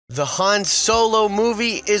The Han Solo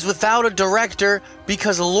movie is without a director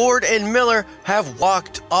because Lord and Miller have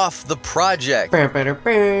walked off the project.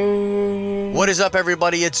 What is up,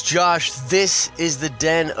 everybody? It's Josh. This is the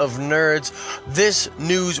Den of Nerds. This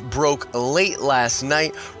news broke late last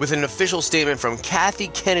night with an official statement from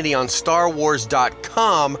Kathleen Kennedy on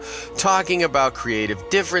StarWars.com talking about creative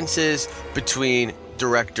differences between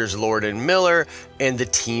directors Lord and Miller and the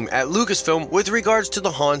team at Lucasfilm with regards to the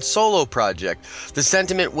Han Solo project. The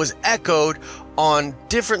sentiment was echoed on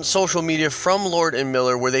different social media from Lord and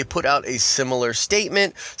Miller, where they put out a similar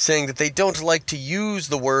statement saying that they don't like to use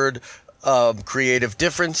the word creative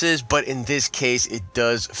differences, but in this case it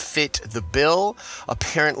does fit the bill.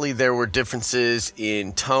 Apparently there were differences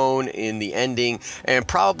in tone, in the ending, and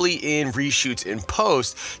probably in reshoots in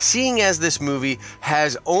post, seeing as this movie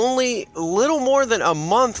has only little more than a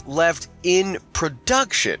month left in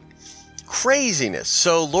production. Craziness.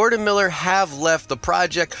 So Lord and Miller have left the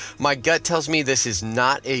project. My gut tells me this is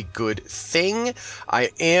not a good thing.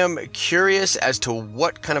 I am curious as to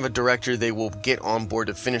what kind of a director they will get on board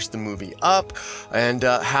to finish the movie up and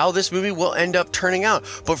how this movie will end up turning out.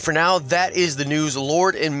 But for now, that is the news.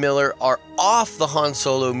 Lord and Miller are off the Han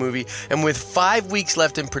Solo movie, and with 5 weeks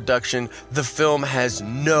left in production, the film has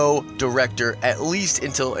no director, at least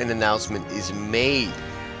until an announcement is made.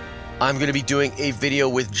 I'm going to be doing a video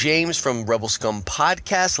with James from Rebel Scum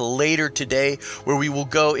Podcast later today, where we will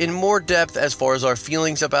go in more depth as far as our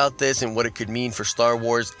feelings about this and what it could mean for Star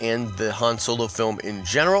Wars and the Han Solo film in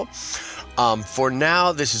general. For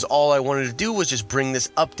now, this is all I wanted to do, was just bring this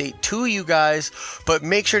update to you guys, but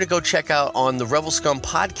make sure to go check out on the Rebel Scum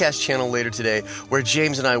Podcast channel later today, where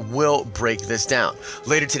James and I will break this down.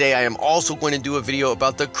 Later today, I am also going to do a video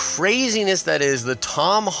about the craziness that is the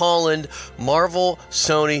Tom Holland Marvel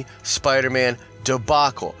Sony Spider-Man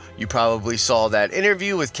debacle. You probably saw that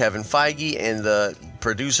interview with Kevin Feige and the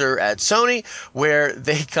producer at Sony, where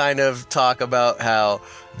they kind of talk about how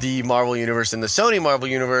the Marvel Universe and the Sony Marvel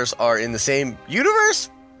Universe are in the same universe?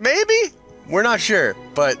 Maybe? We're not sure,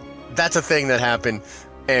 but that's a thing that happened,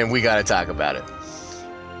 and we gotta talk about it.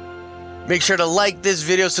 Make sure to like this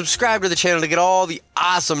video, subscribe to the channel to get all the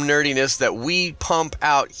awesome nerdiness that we pump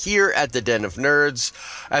out here at the Den of Nerds.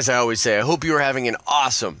 As I always say, I hope you are having an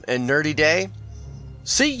awesome and nerdy day.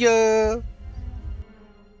 See ya!